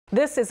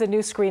This is a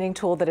new screening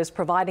tool that is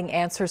providing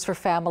answers for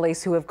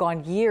families who have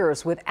gone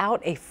years without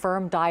a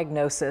firm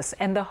diagnosis.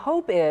 And the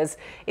hope is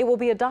it will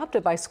be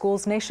adopted by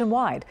schools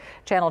nationwide.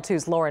 Channel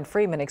 2's Lauren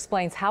Freeman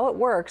explains how it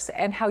works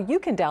and how you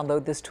can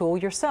download this tool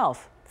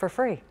yourself for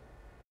free.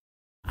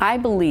 I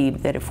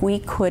believe that if we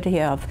could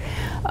have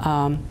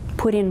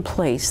put in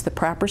place the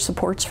proper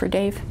supports for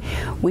Dave,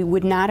 we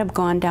would not have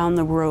gone down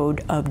the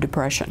road of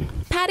depression.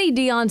 Patty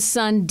Dion's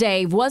son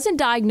Dave wasn't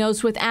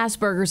diagnosed with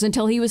Asperger's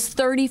until he was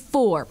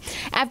 34.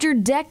 After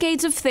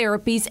decades of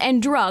therapies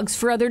and drugs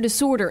for other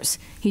disorders,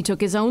 he took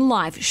his own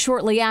life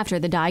shortly after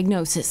the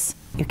diagnosis.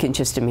 You can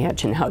just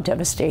imagine how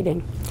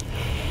devastating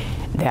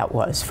that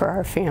was for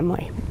our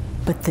family.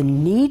 But the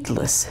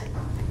needless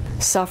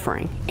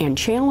suffering and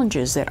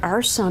challenges that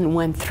our son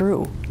went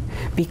through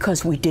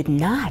because we did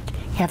not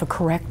have a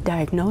correct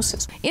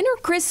diagnosis. Enter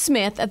Chris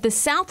Smith of the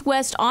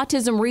Southwest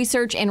Autism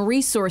Research and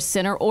Resource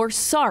Center, or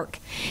SARC.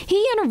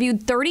 He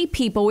interviewed 30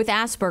 people with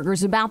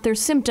Asperger's about their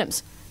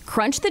symptoms,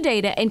 crunched the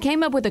data, and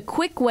came up with a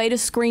quick way to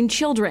screen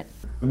children.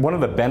 One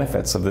of the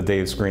benefits of the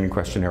Dave screening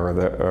questionnaire,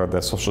 or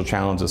the social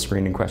challenges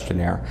screening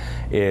questionnaire,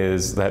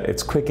 is that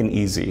it's quick and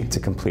easy to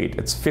complete.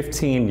 It's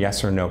 15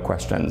 yes or no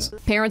questions.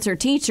 Parents or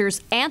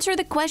teachers answer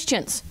the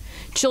questions.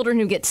 Children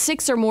who get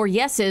 6 or more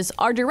yeses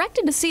are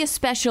directed to see a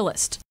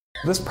specialist.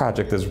 This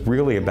project is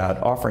really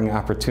about offering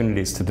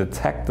opportunities to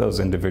detect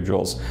those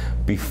individuals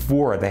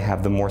before they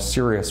have the more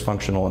serious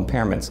functional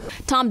impairments.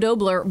 Tom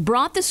Dobler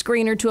brought the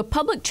screener to a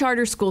public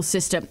charter school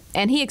system,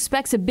 and he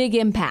expects a big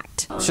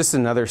impact. It's just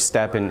another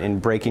step in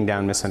breaking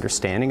down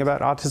misunderstanding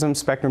about autism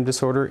spectrum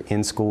disorder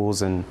in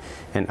schools and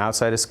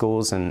outside of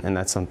schools, and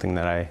that's something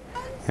that I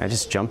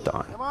just jumped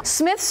on.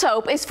 Smith's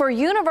hope is for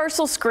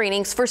universal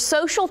screenings for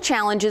social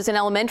challenges in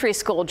elementary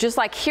school, just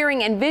like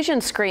hearing and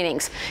vision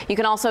screenings. You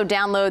can also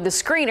download the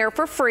screener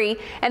for free,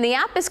 and the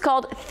app is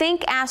called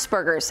Think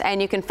Asperger's,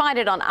 and you can find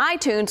it on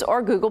iTunes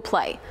or Google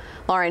Play.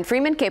 Lauren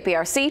Freeman,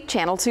 KPRC,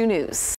 Channel 2 News.